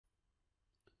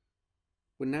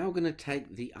We're now going to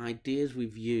take the ideas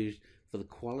we've used for the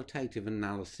qualitative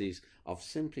analysis of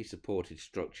simply supported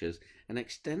structures and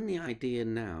extend the idea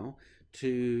now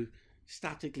to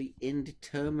statically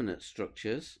indeterminate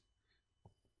structures.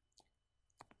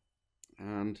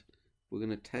 And we're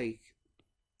going to take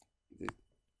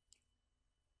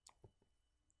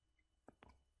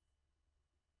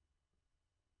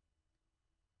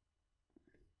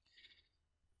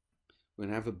we're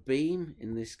going to have a beam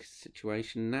in this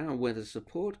situation now where the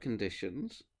support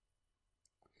conditions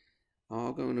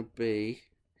are going to be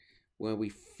where we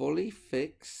fully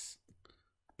fix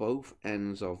both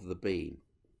ends of the beam,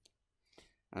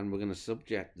 and we're going to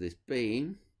subject this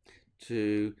beam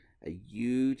to a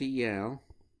UDL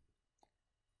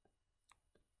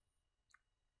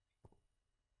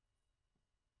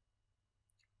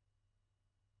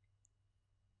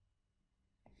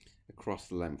across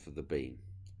the length of the beam.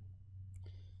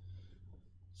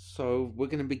 So we're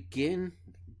going to begin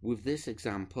with this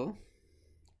example.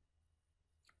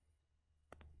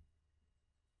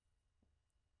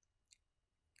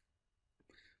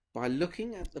 By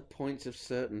looking at the points of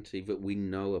certainty that we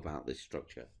know about this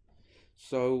structure.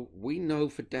 So we know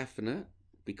for definite,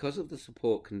 because of the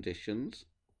support conditions,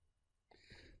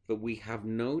 that we have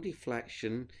no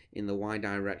deflection in the y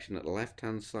direction at the left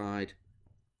hand side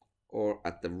or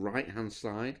at the right hand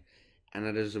side, and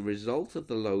that as a result of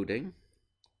the loading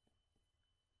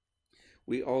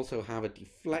we also have a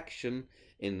deflection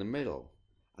in the middle.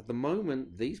 At the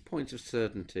moment, these points of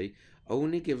certainty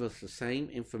only give us the same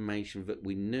information that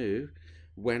we knew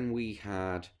when we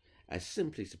had a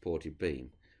simply supported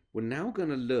beam. We're now going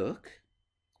to look,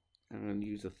 and I'm going to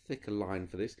use a thicker line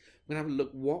for this, we're going to have a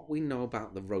look what we know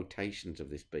about the rotations of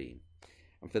this beam.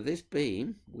 And for this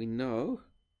beam, we know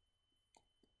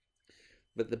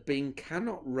that the beam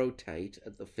cannot rotate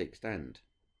at the fixed end.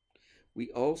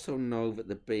 We also know that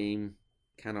the beam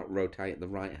cannot rotate at the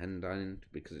right hand end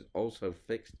because it's also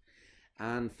fixed.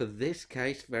 And for this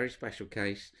case, very special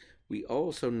case, we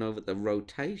also know that the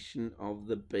rotation of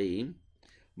the beam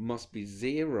must be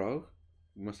zero.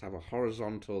 We must have a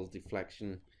horizontal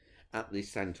deflection at the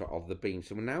center of the beam.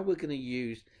 So now we're going to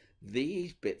use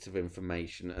these bits of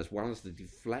information as well as the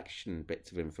deflection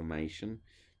bits of information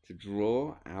to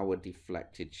draw our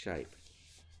deflected shape.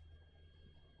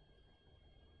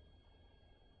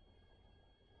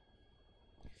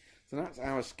 So that's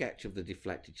our sketch of the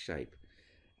deflected shape.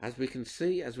 As we can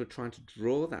see, as we're trying to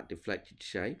draw that deflected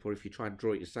shape, or if you try to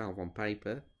draw it yourself on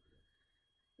paper,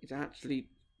 it's actually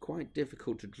quite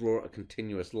difficult to draw a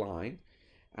continuous line,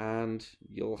 and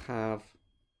you'll have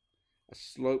a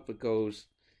slope that goes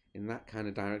in that kind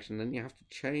of direction. Then you have to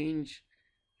change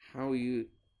how you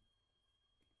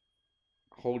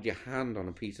hold your hand on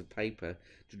a piece of paper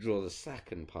to draw the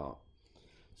second part.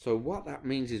 So what that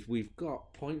means is we've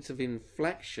got points of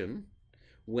inflection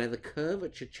where the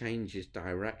curvature changes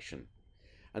direction.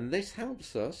 And this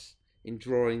helps us in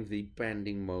drawing the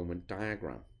bending moment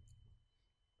diagram.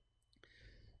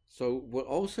 So we're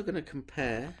also going to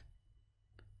compare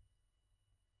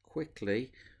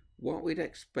quickly what we'd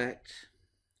expect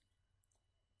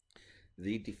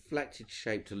the deflected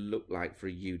shape to look like for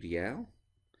a UDL.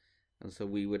 And so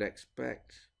we would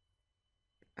expect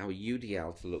our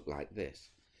UDL to look like this.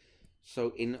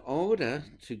 So in order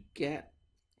to get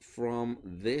from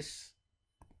this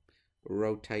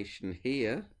rotation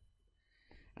here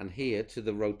and here to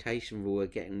the rotation we're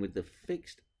getting with the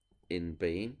fixed in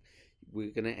beam,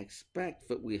 we're going to expect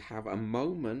that we have a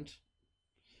moment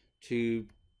to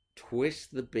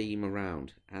twist the beam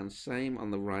around, and same on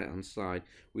the right hand side.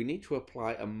 We need to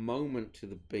apply a moment to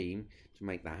the beam to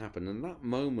make that happen, and that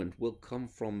moment will come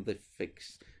from the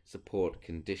fixed support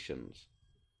conditions.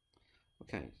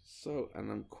 Okay, so,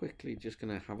 and I'm quickly just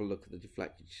going to have a look at the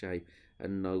deflected shape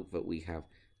and note that we have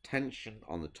tension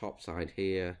on the top side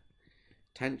here,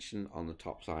 tension on the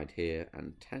top side here,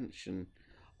 and tension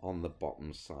on the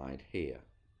bottom side here.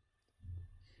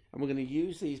 And we're going to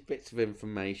use these bits of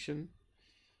information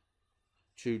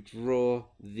to draw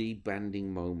the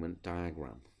bending moment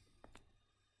diagram.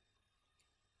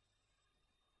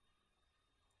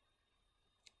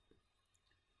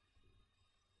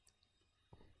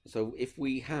 So if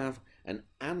we have an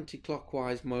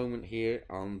anti-clockwise moment here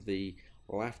on the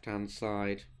left hand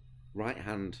side, right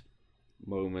hand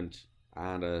moment,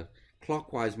 and a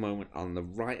clockwise moment on the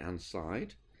right hand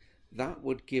side, that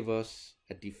would give us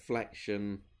a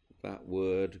deflection that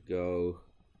would go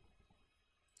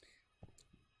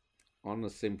on a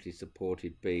simply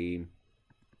supported beam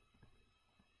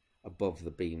above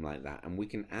the beam like that, and we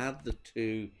can add the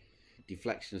two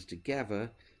deflections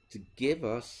together to give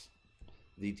us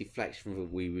the deflection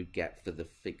that we would get for the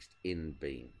fixed in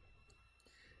beam.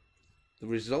 the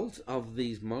result of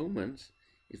these moments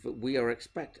is that we are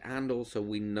and also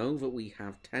we know that we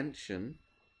have tension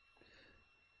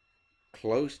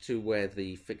close to where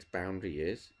the fixed boundary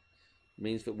is,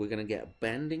 means that we're going to get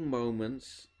bending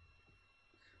moments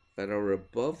that are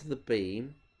above the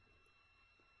beam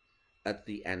at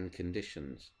the end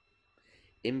conditions.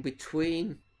 In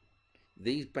between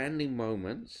these bending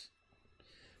moments,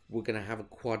 we're going to have a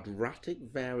quadratic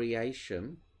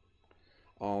variation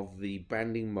of the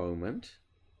bending moment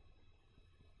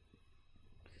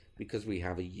because we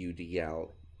have a UDL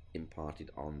imparted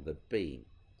on the beam.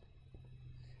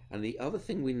 And the other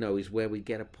thing we know is where we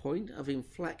get a point of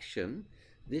inflection.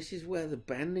 This is where the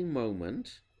bending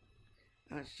moment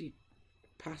actually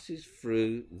passes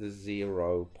through the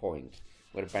 0 point,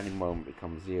 where the bending moment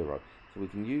becomes 0. So we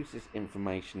can use this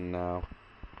information now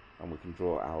and we can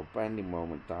draw our bending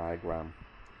moment diagram.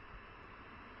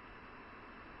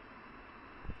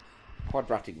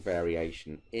 Quadratic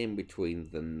variation in between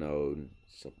the known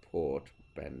support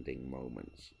bending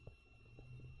moments.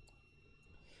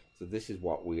 So this is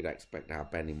what we'd expect our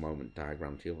bending moment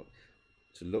diagram to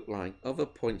look like. Other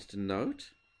points to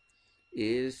note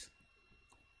is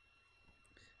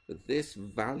that this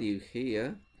value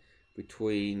here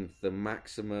between the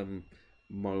maximum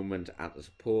moment at the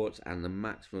support and the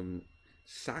maximum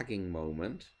sagging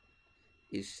moment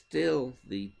is still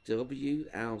the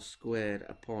WL squared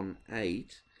upon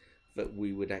 8 that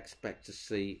we would expect to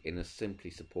see in a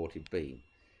simply supported beam.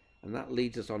 And that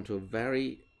leads us on to a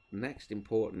very next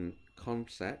important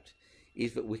concept,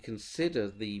 is that we consider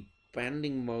the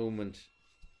bending moment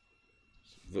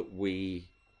that we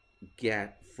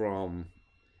get from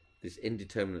this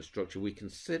indeterminate structure, we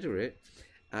consider it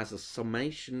as a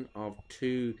summation of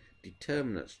two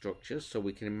determinate structures. So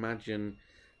we can imagine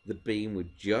the beam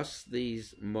with just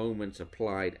these moments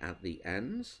applied at the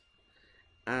ends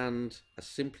and a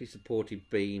simply supported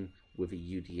beam with a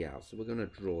UDL. So we're going to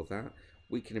draw that.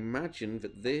 We can imagine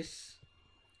that this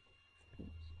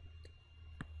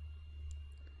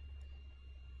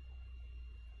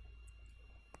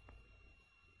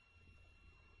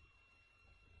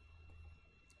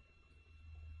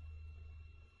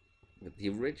the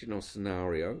original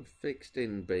scenario, fixed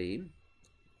in beam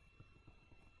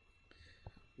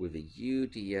with a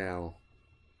UDL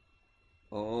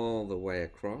all the way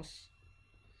across,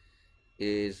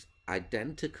 is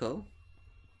identical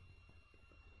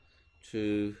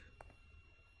to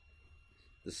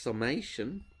the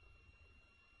summation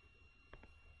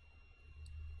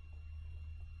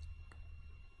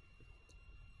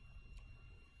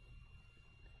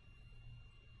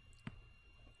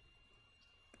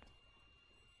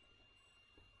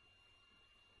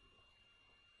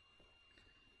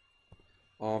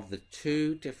of the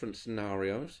two different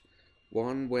scenarios,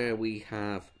 one where we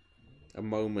have a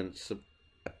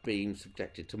beam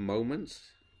subjected to moments,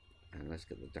 and let's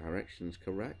get the directions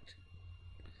correct,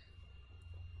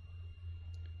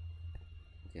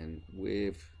 again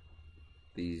with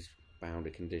these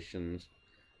boundary conditions,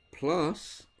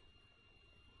 plus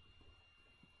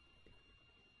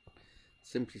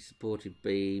simply supported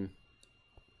beam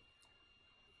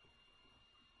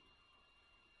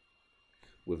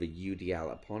with a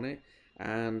UDL upon it.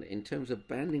 And in terms of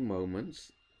bending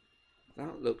moments,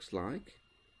 that looks like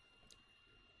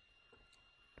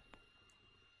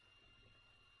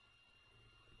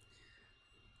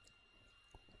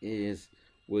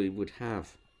we would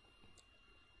have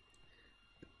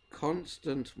a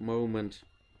constant moment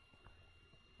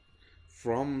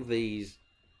from these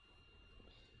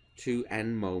two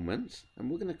end moments, and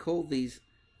we're going to call these,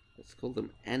 let's call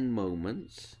them end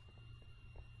moments,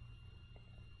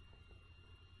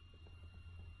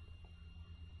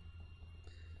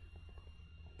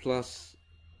 plus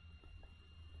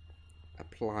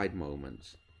applied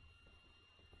moments.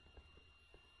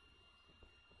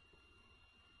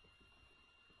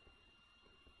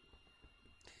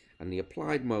 And the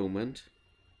applied moment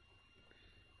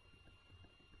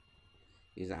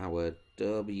is our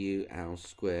WL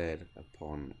squared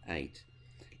upon 8.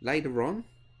 Later on,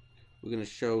 we're going to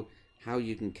show how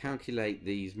you can calculate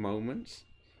these moments,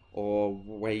 or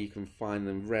where you can find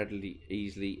them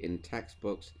easily in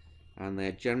textbooks, and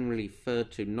they're generally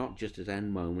referred to not just as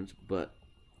end moments but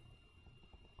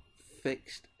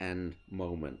fixed end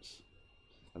moments,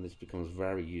 and this becomes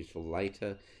very useful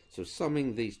later. So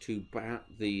summing these two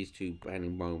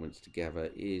bending moments together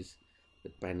is the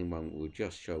bending moment we've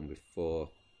just shown before,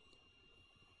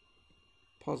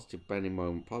 positive bending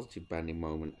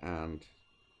moment, and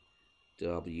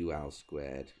WL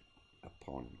squared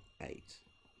upon 8.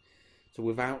 So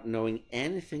without knowing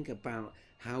anything about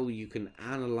how you can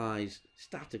analyze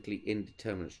statically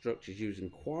indeterminate structures using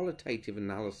qualitative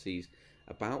analyses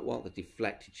about what the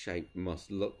deflected shape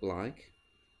must look like,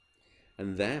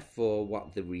 and therefore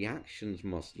what the reactions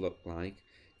must look like,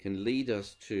 can lead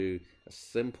us to a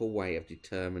simple way of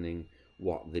determining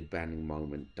what the bending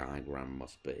moment diagram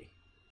must be.